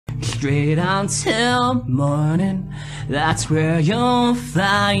straight until morning. That's where you'll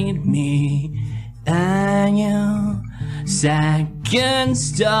find me. And you second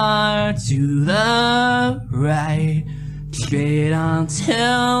star to the right, straight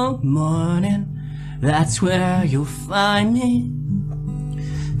until morning. That's where you'll find me.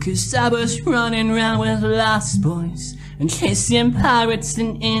 'Cause I was running around with lost boys and chasing pirates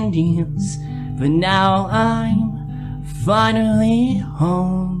and Indians, but now I'm finally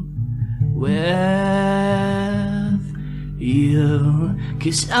home with you.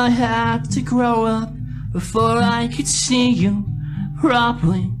 'Cause I had to grow up before I could see you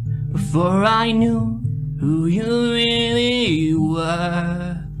properly, before I knew who you really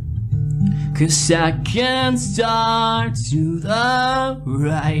were. 'Cause second star to the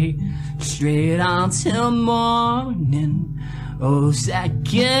right, straight until morning. Oh,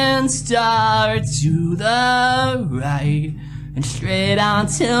 second star to the right, and straight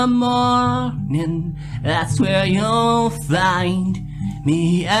until morning. That's where you'll find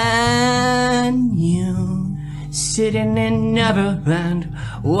me and you, sitting in Neverland,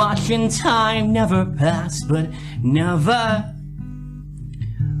 watching time never pass, but never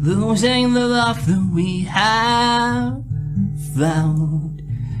losing the love that we have found.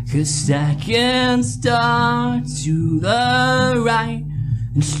 'Cause second star to the right,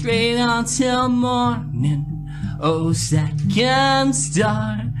 and straight until morning. Oh, second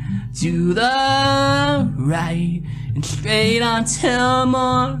star to the right, and straight until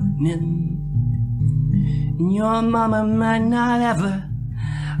morning. And your mama might not ever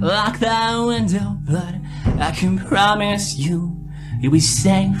lock that window, but I can promise you you'll be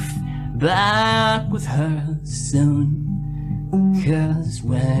safe back with her soon. 'Cause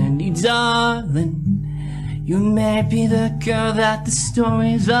Wendy, darling, you may be the girl that the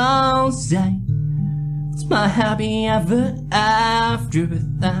stories all say. It's my happy ever after, but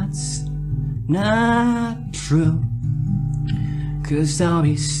that's not true. 'Cause I'll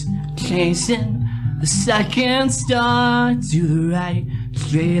be chasing the second star to the right,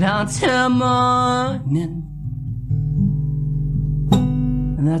 straight until morning.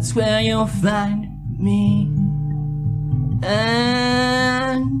 And that's where you'll find me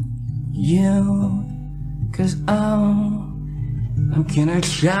and you. 'Cause I'm gonna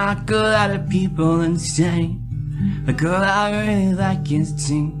shock a lot of people and say the girl I really like is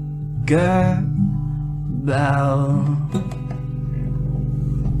Tinkerbell.